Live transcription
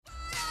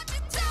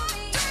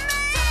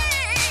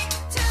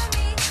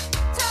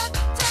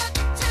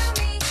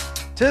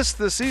'Tis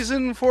the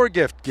season for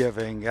gift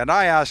giving, and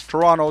I asked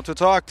Toronto to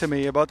talk to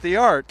me about the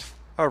art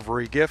of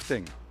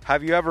regifting.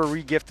 Have you ever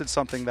regifted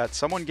something that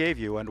someone gave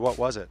you, and what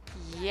was it?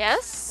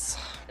 Yes,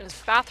 it was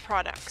bath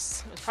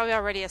products. It was probably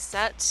already a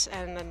set,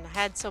 and then I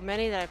had so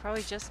many that I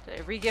probably just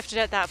regifted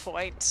at that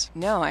point.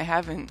 No, I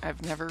haven't.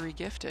 I've never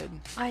regifted.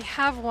 I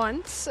have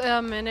once,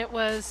 and it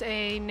was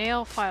a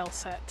nail file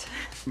set.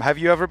 Have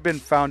you ever been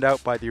found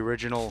out by the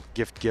original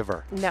gift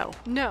giver? No.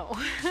 No,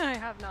 I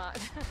have not.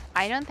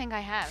 I don't think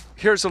I have.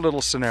 Here's a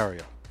little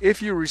scenario. If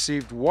you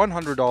received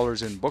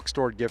 $100 in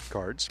bookstore gift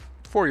cards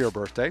for your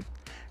birthday,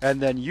 and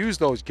then use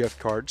those gift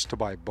cards to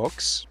buy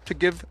books to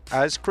give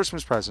as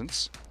Christmas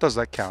presents, does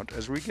that count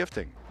as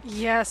regifting?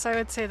 Yes, I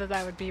would say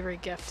that would be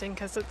regifting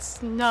because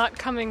it's not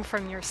coming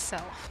from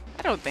yourself.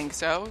 I don't think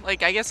so.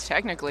 Like, I guess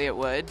technically it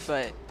would,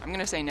 but I'm going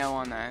to say no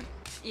on that.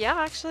 Yeah,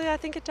 actually, I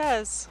think it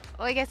does.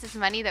 Well, I guess it's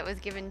money that was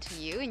given to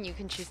you, and you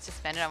can choose to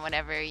spend it on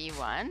whatever you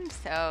want.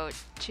 So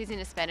choosing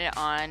to spend it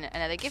on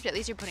another gift, at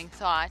least you're putting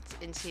thought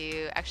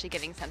into actually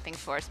getting something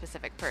for a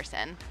specific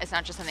person. It's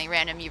not just something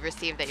random you've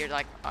received that you're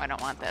like, oh, I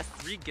don't want this.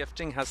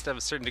 Regifting has to have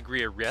a certain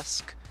degree of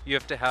risk. You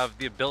have to have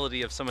the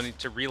ability of somebody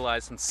to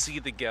realize and see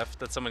the gift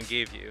that someone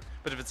gave you.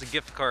 But if it's a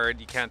gift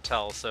card, you can't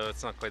tell, so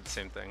it's not quite the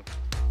same thing.